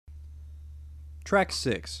Track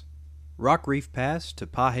 6, Rock Reef Pass to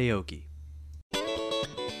Paheoki.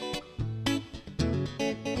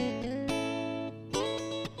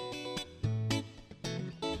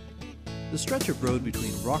 The stretch of road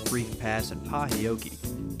between Rock Reef Pass and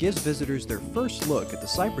Paheoki gives visitors their first look at the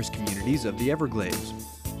cypress communities of the Everglades.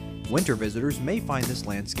 Winter visitors may find this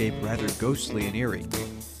landscape rather ghostly and eerie.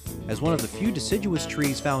 As one of the few deciduous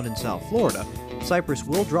trees found in South Florida, cypress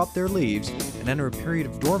will drop their leaves and enter a period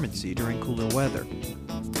of dormancy during cooler weather.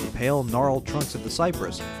 The pale, gnarled trunks of the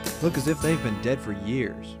cypress look as if they've been dead for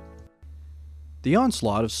years. The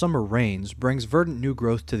onslaught of summer rains brings verdant new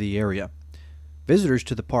growth to the area. Visitors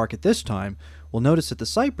to the park at this time will notice that the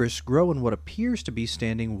cypress grow in what appears to be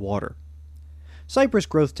standing water. Cypress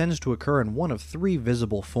growth tends to occur in one of three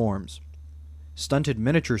visible forms. Stunted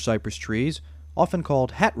miniature cypress trees, often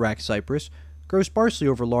called hat-rack cypress, grow sparsely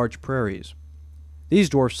over large prairies. These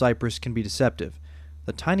dwarf cypress can be deceptive.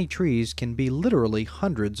 The tiny trees can be literally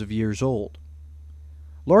hundreds of years old.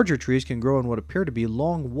 Larger trees can grow in what appear to be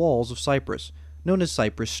long walls of cypress, known as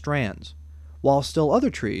cypress strands, while still other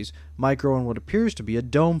trees might grow in what appears to be a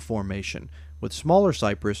dome formation, with smaller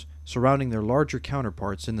cypress surrounding their larger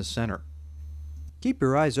counterparts in the center. Keep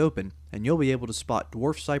your eyes open, and you'll be able to spot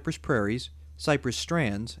dwarf cypress prairies, cypress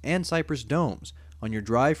strands, and cypress domes on your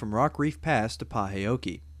drive from Rock Reef Pass to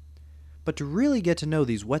Paheoki. But to really get to know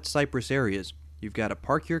these wet cypress areas, you've got to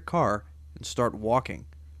park your car and start walking.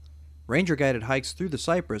 Ranger-guided hikes through the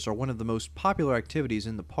cypress are one of the most popular activities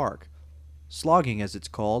in the park. Slogging, as it's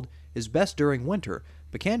called, is best during winter,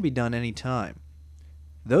 but can be done any time.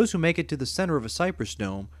 Those who make it to the center of a cypress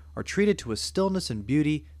dome are treated to a stillness and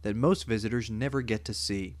beauty that most visitors never get to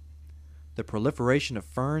see. The proliferation of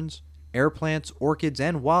ferns, air plants, orchids,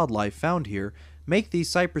 and wildlife found here make these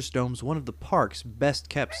cypress domes one of the park's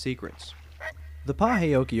best-kept secrets. The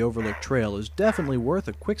Paheoki Overlook Trail is definitely worth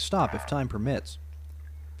a quick stop if time permits.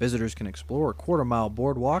 Visitors can explore a quarter-mile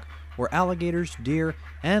boardwalk where alligators, deer,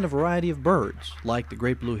 and a variety of birds, like the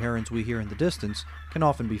great blue herons we hear in the distance, can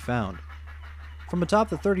often be found. From atop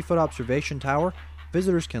the 30-foot observation tower,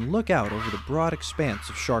 visitors can look out over the broad expanse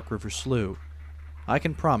of Shark River Slough. I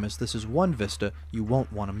can promise this is one vista you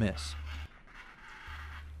won't want to miss.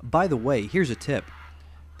 By the way, here's a tip.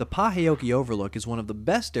 The Paheoki Overlook is one of the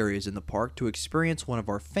best areas in the park to experience one of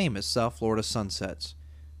our famous South Florida sunsets.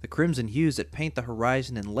 The crimson hues that paint the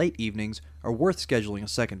horizon in late evenings are worth scheduling a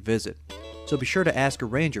second visit, so be sure to ask a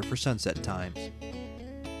ranger for sunset times.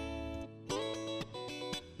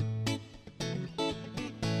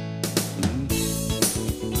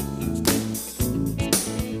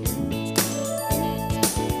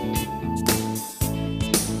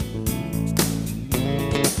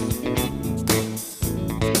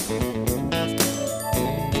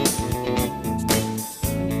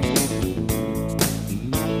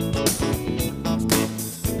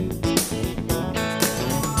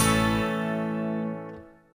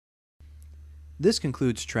 This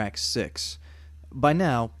concludes track 6. By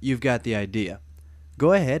now, you've got the idea.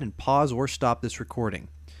 Go ahead and pause or stop this recording.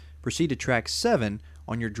 Proceed to track 7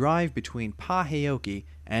 on your drive between Paheoki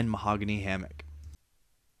and Mahogany Hammock.